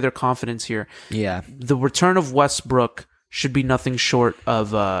 tear away their confidence here. Yeah. The return of Westbrook should be nothing short of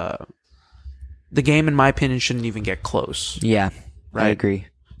the game, in my opinion, shouldn't even get close. Yeah. Right? I agree.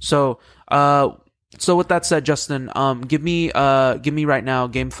 So with that said, Justin, give me right now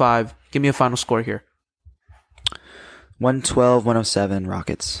Game 5. Give me a final score here. 112-107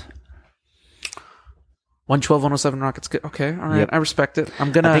 Rockets. 112-107 Rockets. Okay, all right. Yep. I respect it. I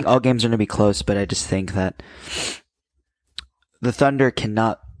think all games are going to be close, but I just think that the Thunder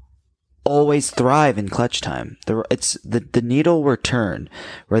cannot always thrive in clutch time. The needle will turn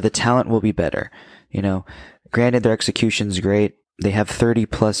where the talent will be better. You know, granted their execution's great. They have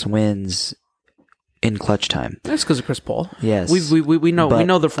 30+ wins in clutch time. That's because of Chris Paul. Yes, we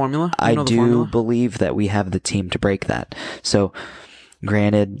know the formula. I do believe that we have the team to break that. So,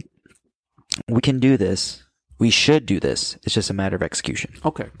 granted, we can do this. We should do this. It's just a matter of execution.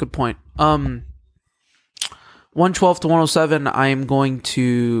 Okay, good point. 112-107. I'm going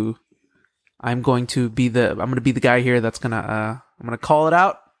to be the guy here that's I'm gonna call it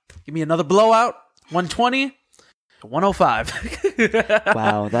out. Give me another blowout. 120-105.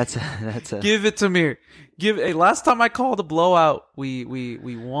 Wow, that's a Give it to me. Last time I called a blowout, we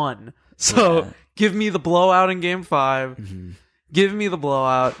won. So give me the blowout in Game 5. Mm-hmm. Give me the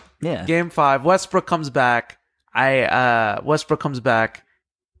blowout. Yeah. Game 5. Westbrook comes back. Westbrook comes back.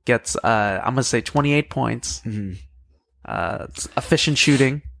 Gets I'm gonna say 28 points. Mm-hmm. It's efficient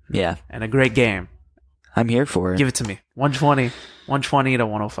shooting. Yeah, and a great game. I'm here for it. Give it to me.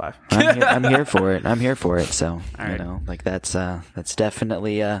 120-105. I'm here for it. I'm here for it. So right. You know, like that's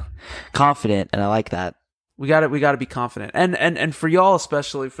definitely confident, and I like that. We got to be confident, and for y'all,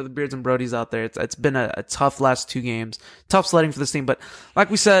 especially for the Beards and Brodies out there, it's been a tough last 2 games, tough sledding for this team. But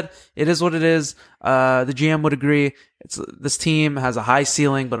like we said, it is what it is. The GM would agree. This team has a high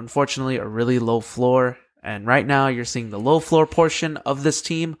ceiling, but unfortunately a really low floor. And right now, you're seeing the low floor portion of this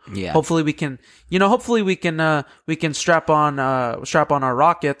team. Yeah. Hopefully, we can strap on our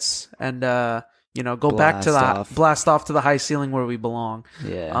rockets and go back to blast off to the high ceiling where we belong.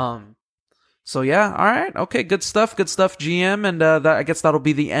 Yeah. So yeah, all right, okay, good stuff, GM, and I guess that'll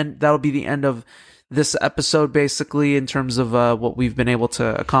be the end. That'll be the end of this episode, basically, in terms of what we've been able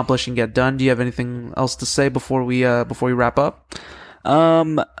to accomplish and get done. Do you have anything else to say before we wrap up?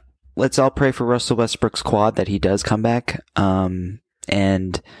 Let's all pray for Russell Westbrook's quad that he does come back.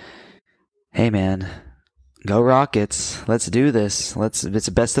 And hey, man, go Rockets! Let's do this. It's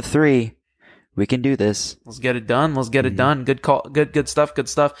a best of 3. We can do this. Let's get it done. Done. Good call. Good stuff.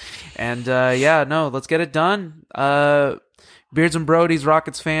 And let's get it done. Beards and Brodies,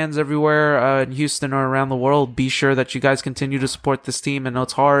 Rockets fans everywhere in Houston or around the world, be sure that you guys continue to support this team. I know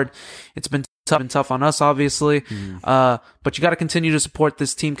it's hard. It's been tough on us, obviously. But you got to continue to support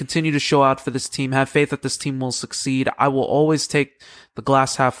this team. Continue to show out for this team. Have faith that this team will succeed. I will always take the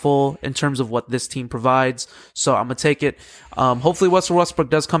glass half full in terms of what this team provides. So I'm going to take it. Hopefully Russell Westbrook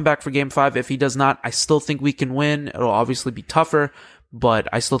does come back for Game 5. If he does not, I still think we can win. It'll obviously be tougher, but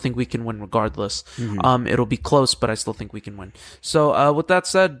I still think we can win regardless. It'll be close, but I still think we can win. So with that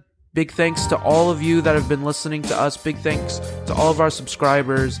said, big thanks to all of you that have been listening to us. Big thanks to all of our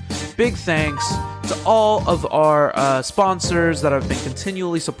subscribers. Big thanks to all of our sponsors that have been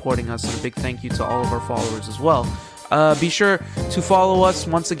continually supporting us. And a big thank you to all of our followers as well. Be sure to follow us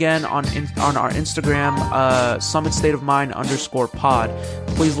once again on our Instagram, Summit State of Mind _pod.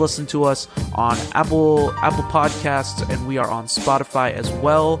 Please listen to us on Apple Podcasts, and we are on Spotify as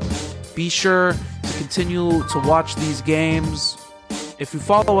well. Be sure to continue to watch these games. If you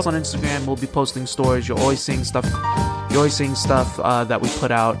follow us on Instagram, we'll be posting stories. You're always seeing stuff that we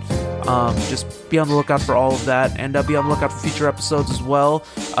put out. Just be on the lookout for all of that, and be on the lookout for future episodes as well.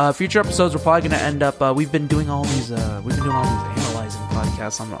 Future episodes, we're probably going to end up. We've been doing all these analyzing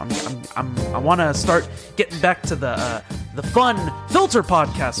podcasts. I want to start getting back to the fun filter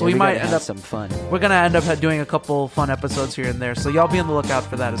podcast. So we might end up some fun. We're gonna end up doing a couple fun episodes here and there. So y'all be on the lookout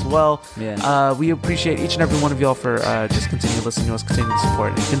for that as well. Yeah. We appreciate each and every one of y'all for just continue listening to us, continue to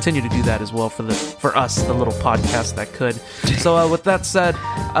support, and continue to do that as well for us, the little podcast that could. So with that said,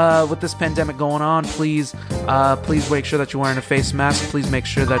 with this pandemic going on, please make sure that you're wearing a face mask. Please make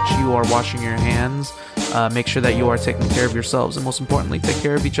sure that you are washing your hands. Make sure that you are taking care of yourselves, and most importantly, take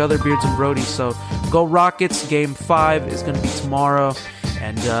care of each other, Beards and Brodies. So go Rockets. Game 5 is going to be tomorrow,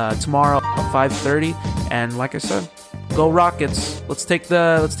 and tomorrow at 5:30. And like I said, go Rockets. Let's take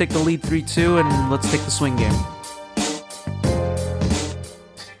the lead 3-2, and let's take the swing game.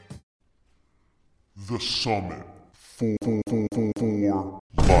 The Summit.